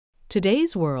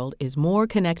Today's world is more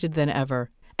connected than ever,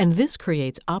 and this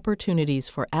creates opportunities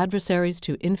for adversaries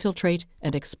to infiltrate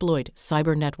and exploit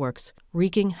cyber networks,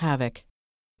 wreaking havoc.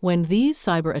 When these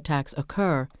cyber attacks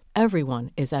occur,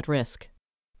 everyone is at risk.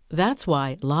 That's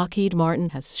why Lockheed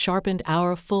Martin has sharpened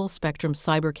our full-spectrum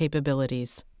cyber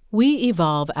capabilities. We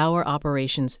evolve our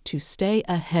operations to stay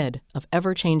ahead of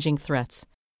ever-changing threats,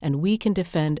 and we can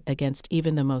defend against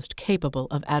even the most capable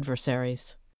of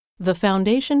adversaries. The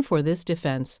foundation for this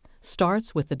defense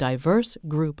starts with the diverse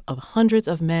group of hundreds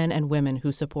of men and women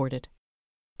who support it.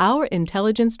 Our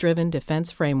intelligence-driven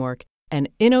defense framework and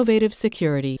innovative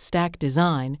security stack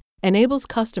design enables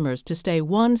customers to stay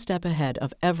one step ahead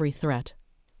of every threat.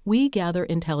 We gather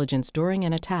intelligence during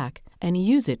an attack and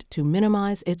use it to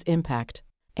minimize its impact,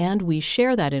 and we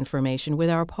share that information with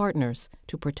our partners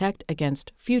to protect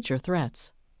against future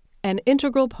threats. An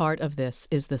integral part of this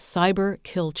is the Cyber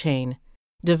Kill Chain,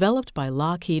 developed by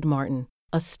Lockheed Martin,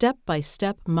 a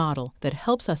step-by-step model that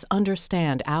helps us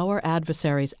understand our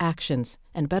adversaries' actions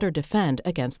and better defend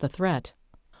against the threat.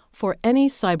 For any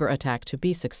cyber attack to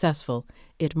be successful,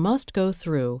 it must go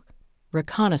through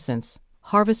reconnaissance,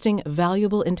 harvesting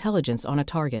valuable intelligence on a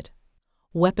target;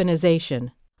 weaponization,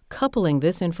 coupling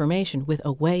this information with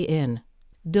a way in;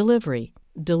 delivery,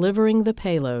 delivering the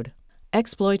payload;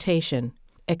 exploitation,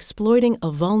 exploiting a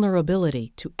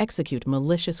vulnerability to execute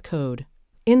malicious code;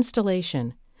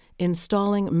 installation,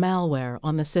 installing malware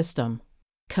on the system;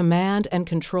 command and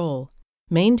control,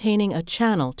 maintaining a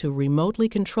channel to remotely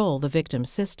control the victim's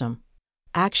system;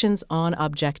 actions on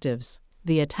objectives.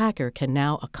 The attacker can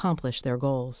now accomplish their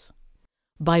goals.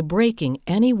 By breaking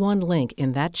any one link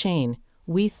in that chain,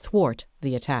 we thwart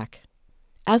the attack.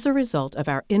 As a result of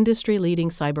our industry-leading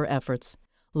cyber efforts,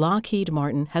 Lockheed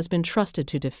Martin has been trusted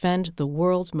to defend the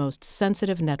world's most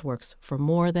sensitive networks for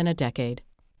more than a decade.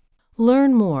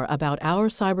 Learn more about our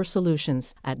cyber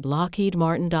solutions at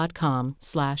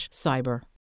lockheedmartin.com/cyber.